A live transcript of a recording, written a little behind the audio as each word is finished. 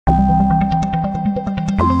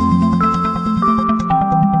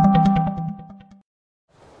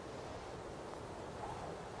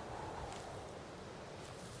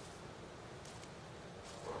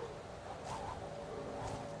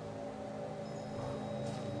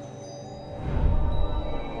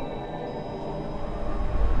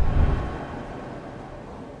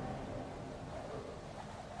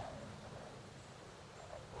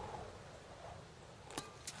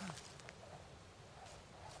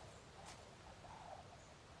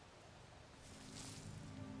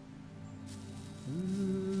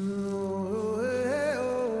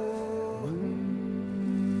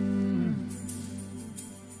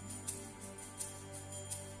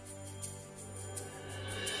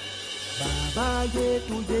Baba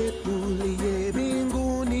yetu yetu liye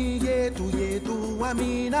mbinguni, yetu yetu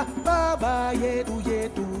amina. Baba yetu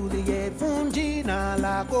yetu liye, jina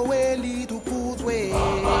lako litukuzwe.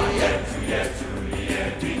 Baba yetu yetu liye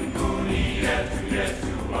mbinguni, yetu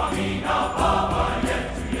yetu amina. Baba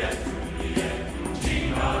yetu yetu liye,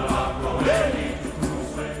 jina lako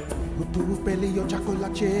litukuzwe. Utupe leo chakula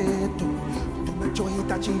chetu,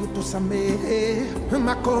 tunachohitaji utusamehe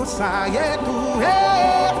makosa yetu,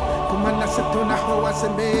 kama nasi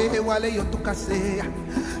tunawasamehe wale yotukosea,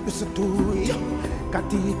 usitutie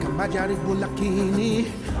katika majaribu, lakini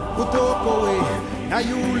utuokoe na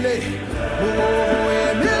yule mwovu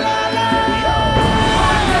milele.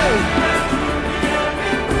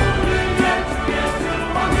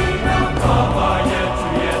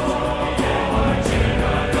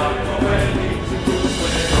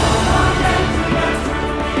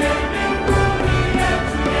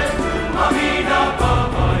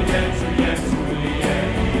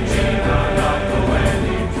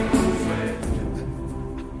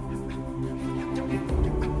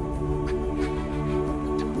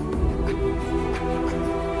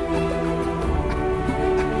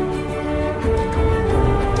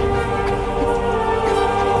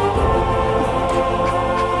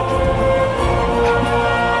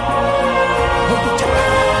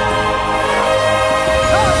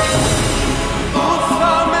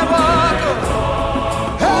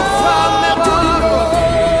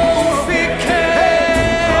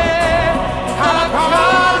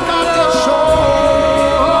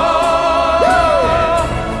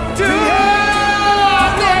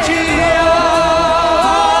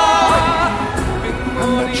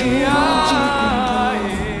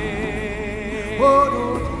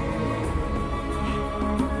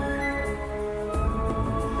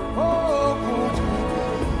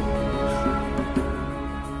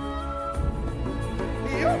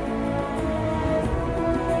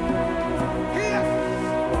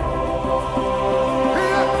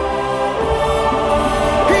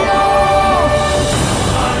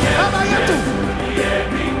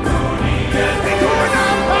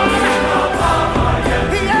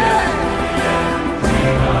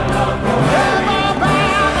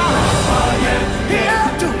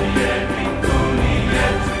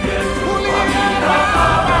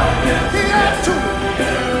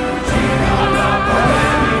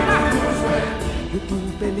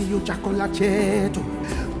 Chakula chetu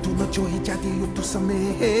tunachohitaji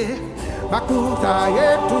utusamehe makosa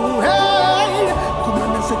yetu, kama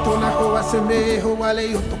nasi tunawasamehe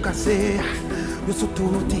wale yotukosea,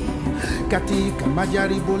 usitutie katika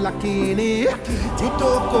majaribu, lakini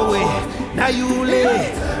utuokoe na yule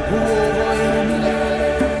mwovu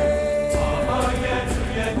milele.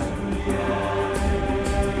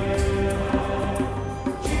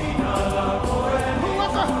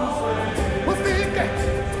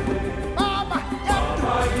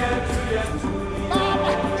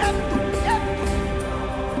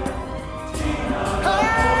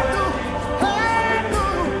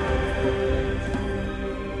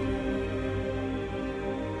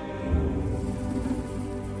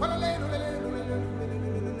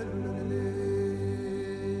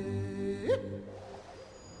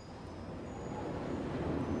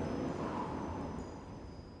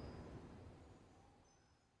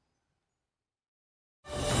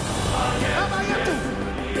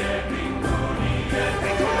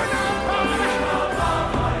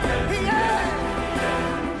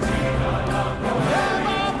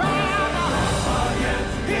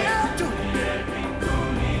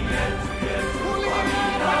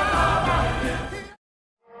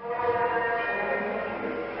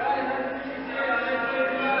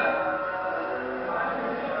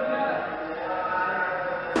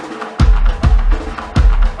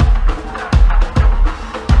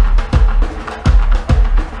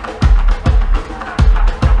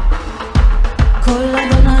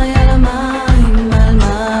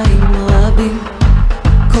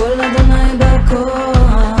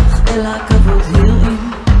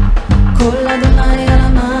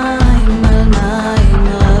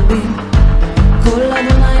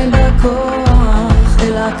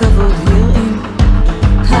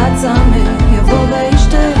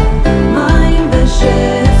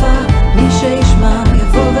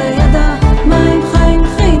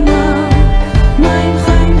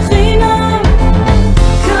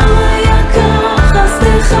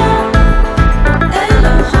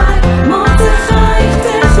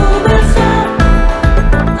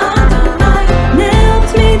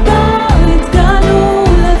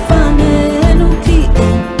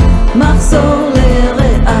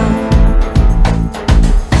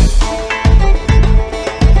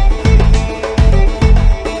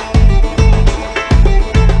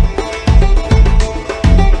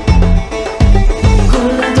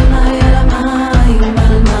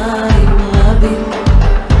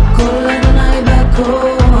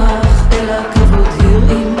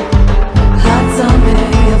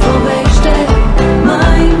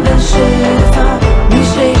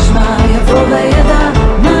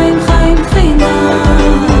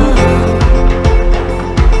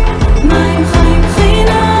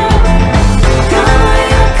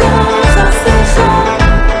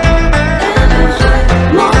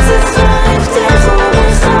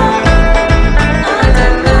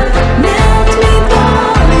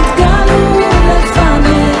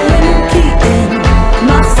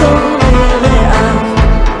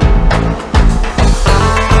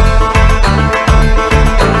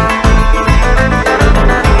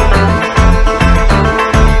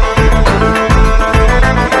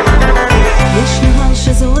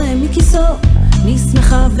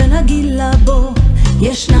 נשמחה ונגילה בו,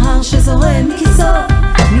 יש נהר שזורם מכיסו,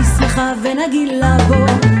 נשמחה ונגילה בו.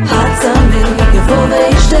 הצמא יבוא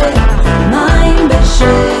וישתה מים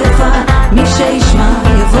בשפע, מי שישמע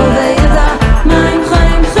יבוא וידע, מים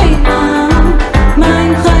חיים חינם,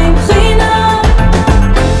 מים חיים חינם.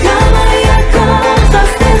 כמה יקר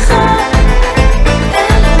חסדך,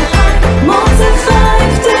 אלוהי מוצאך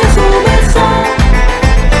יפתחו בך,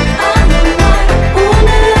 אדוני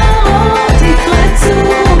ונהרות יפרצו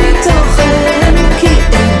מתוכם, כי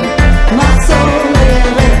אין מחסור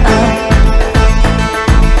ליראה.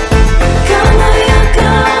 כמה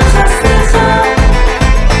יקר חסדך,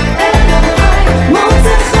 אלוהי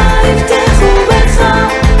מוצאך יפתחו בך,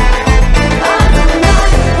 אדוני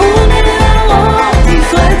ונהרות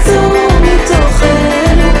יפרצו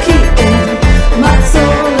מתוכם, כי אין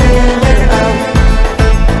מחסור ליראה.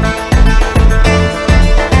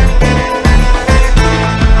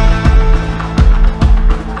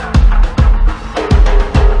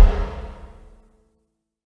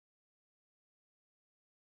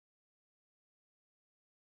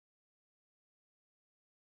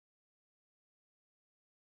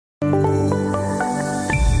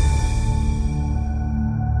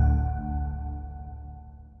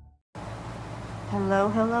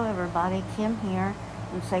 Hello everybody, Kim here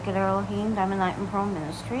from Sacred Elohim Diamond Light and Pearl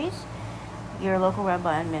Ministries, your local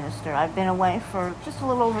rabbi and minister. I've been away for just a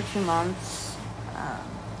little over 2 months.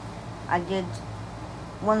 I did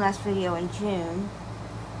one last video in June.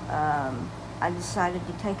 I decided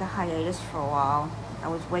to take a hiatus for a while. I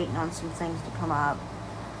was waiting on some things to come up.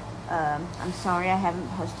 I'm sorry I haven't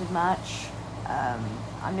posted much.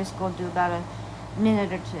 I'm just going to do about a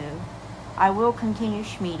minute or two. I will continue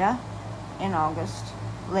Shemitah in August,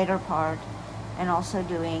 later part, and also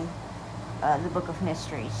doing the Book of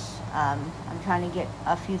Mysteries. I'm trying to get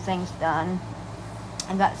a few things done.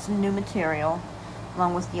 I got some new material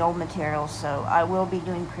along with the old material, so I will be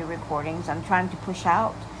doing pre-recordings. I'm trying to push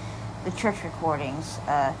out the church recordings.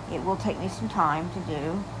 It will take me some time to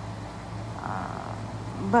do,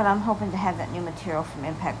 but I'm hoping to have that new material from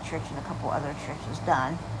Impact Church and a couple other churches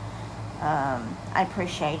done. I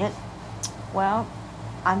appreciate it. Well,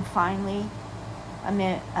 I'm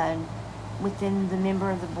within the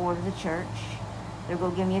member of the board of the church. They're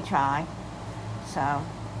going to give me a try. So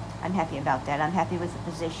I'm happy about that. I'm happy with the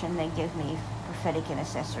position they give me, prophetic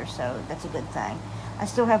intercessor, so that's a good thing. I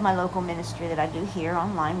still have my local ministry that I do here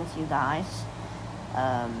online with you guys.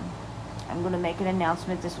 I'm going to make an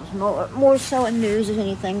announcement. This was more so in news than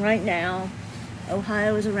anything right now.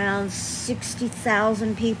 Ohio is around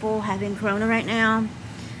 60,000 people having corona right now.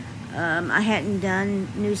 I hadn't done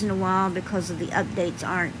news in a while because of the updates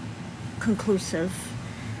aren't conclusive.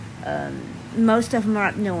 Most of them are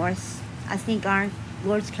up north. I think our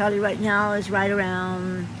Lord's County right now is right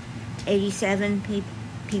around 87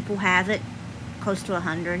 people have it, close to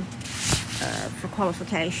 100 for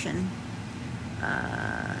qualification.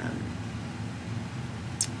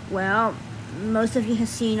 Well, most of you have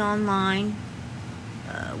seen online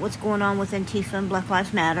what's going on with Antifa and Black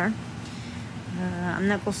Lives Matter. I'm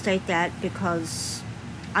not going to state that because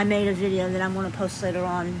I made a video that I'm going to post later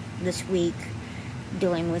on this week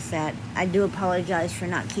dealing with that. I do apologize for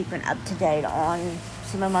not keeping up to date on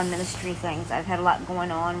some of my ministry things. I've had a lot going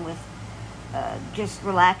on with just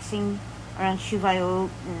relaxing around Shuvayot,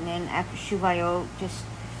 and then after Shuvayot, just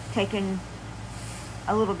taking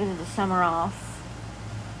a little bit of the summer off.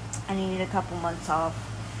 I needed a couple months off.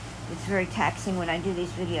 It's very taxing when I do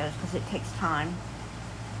these videos because it takes time.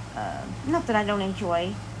 Not that I don't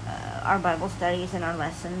enjoy our Bible studies and our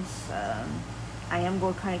lessons. I am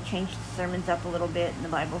going to kind of change the sermons up a little bit in the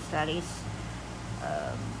Bible studies.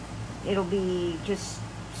 It'll be just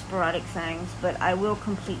sporadic things, but I will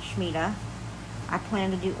complete Shemitah. I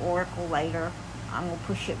plan to do Oracle later. I'm going to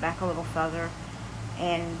push it back a little further.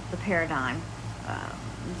 And the paradigm.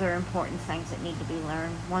 They're important things that need to be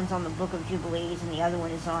learned. One's on the Book of Jubilees, and the other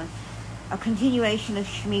one is on a continuation of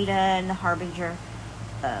Shemitah and the Harbinger.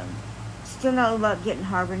 Still not about getting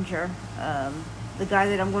Harbinger. The guy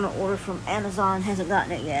that I'm going to order from Amazon hasn't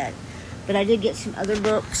gotten it yet. But I did get some other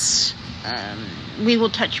books. We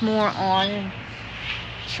will touch more on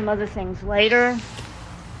some other things later.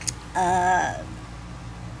 I'm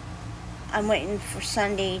waiting for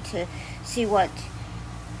Sunday to see what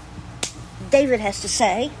David has to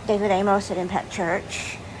say. David Amos at Impact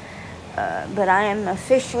Church. But I am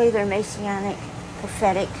officially their Messianic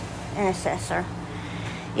prophetic intercessor.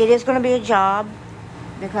 It is going to be a job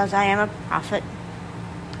because I am a prophet.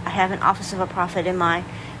 I have an office of a prophet in my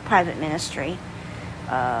private ministry.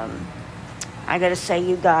 I got to say,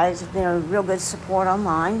 you guys have been a real good support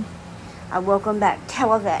online. I welcome back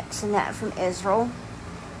Televex and that from Israel.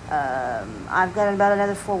 I've got about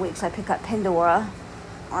another 4 weeks. I pick up Pandora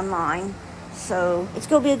online. So it's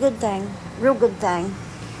going to be a good thing. Real good thing.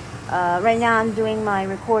 Right now I'm doing my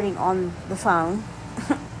recording on the phone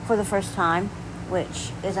for the first time,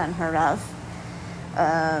 which is unheard of.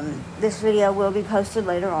 This video will be posted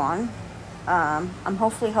later on. I'm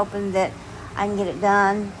hoping that I can get it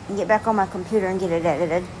done and get back on my computer and get it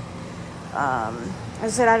edited.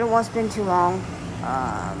 As I said, I don't want to spend too long.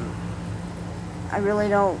 I really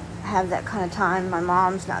don't have that kind of time. My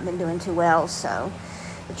mom's not been doing too well, so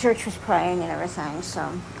the church was praying and everything, so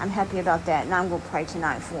I'm happy about that, and I'm going to pray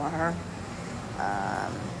tonight for her.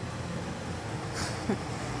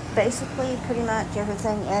 Basically, pretty much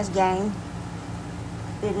everything as game.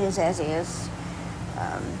 It is as is.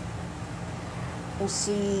 We'll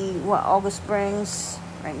see what August brings.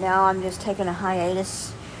 Right now, I'm just taking a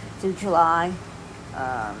hiatus through July.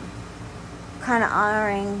 Kind of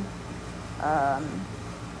honoring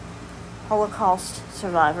Holocaust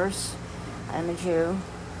survivors. I'm a Jew,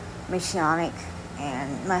 Messianic,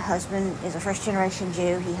 and my husband is a first-generation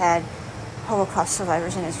Jew. He had Holocaust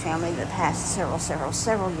survivors in his family that passed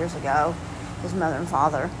several years ago, his mother and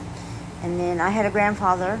father. And then I had a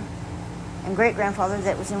grandfather and great-grandfather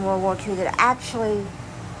that was in World War II that actually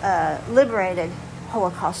liberated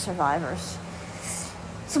Holocaust survivors.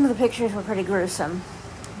 Some of the pictures were pretty gruesome,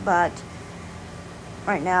 but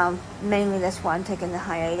right now, mainly that's why I'm taking the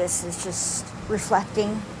hiatus, is just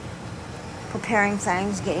reflecting, preparing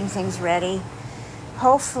things, getting things ready.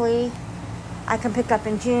 Hopefully, I can pick up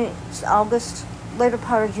in August, later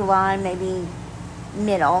part of July, maybe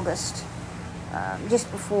mid-August, just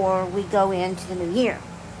before we go into the new year.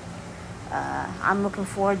 I'm looking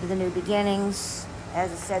forward to the new beginnings. As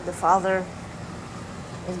I said, the Father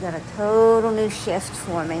has got a total new shift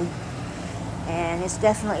for me, and it's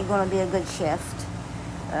definitely going to be a good shift.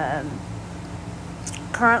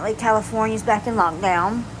 Currently, California's back in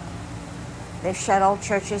lockdown. They've shut all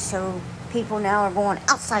churches, so people now are going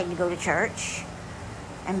outside to go to church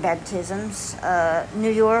and baptisms.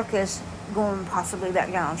 New York is going possibly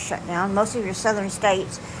back down, shut down. Most of your southern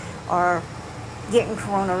states are getting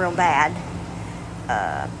corona real bad.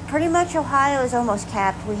 Pretty much Ohio is almost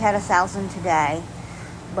capped. We had 1,000 today,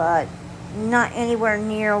 but not anywhere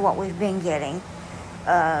near what we've been getting.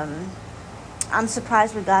 I'm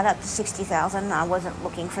surprised we got up to 60,000. I wasn't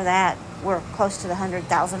looking for that. We're close to the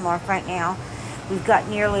 100,000 mark right now. We've got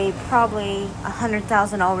nearly probably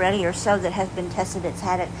 100,000 already or so that has been tested. It's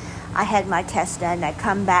had it. I had my test done, and I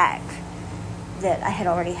come back that I had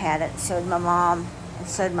already had it. So did my mom, and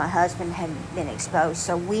so did my husband, had been exposed.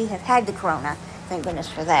 So we have had the corona. Thank goodness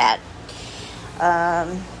for that.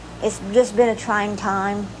 It's just been a trying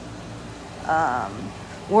time.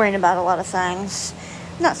 Worrying about a lot of things.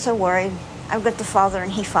 Not so worried. I've got the Father,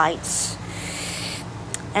 and He fights.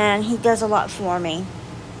 And He does a lot for me.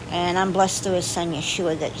 And I'm blessed through His Son,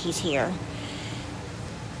 Yeshua, that He's here.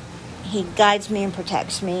 He guides me and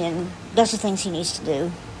protects me and does the things He needs to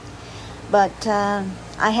do. But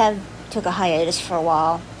I took a hiatus for a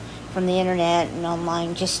while from the internet and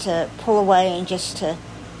online, just to pull away and just to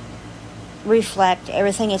reflect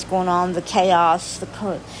everything that's going on, the chaos,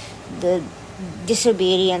 the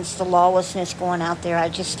disobedience, the lawlessness going out there. I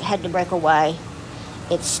just had to break away.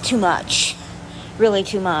 It's too much, really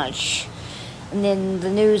too much. And then the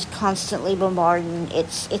news constantly bombarding.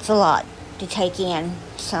 It's a lot to take in.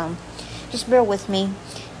 So just bear with me,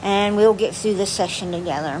 and we'll get through this session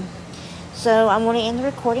together. So I'm going to end the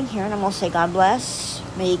recording here, and I'm going to say God bless.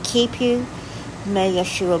 May He keep you. May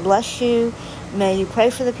Yeshua bless you. May you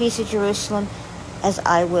pray for the peace of Jerusalem, as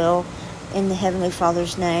I will, in the Heavenly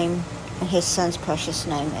Father's name and His Son's precious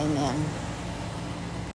name. Amen.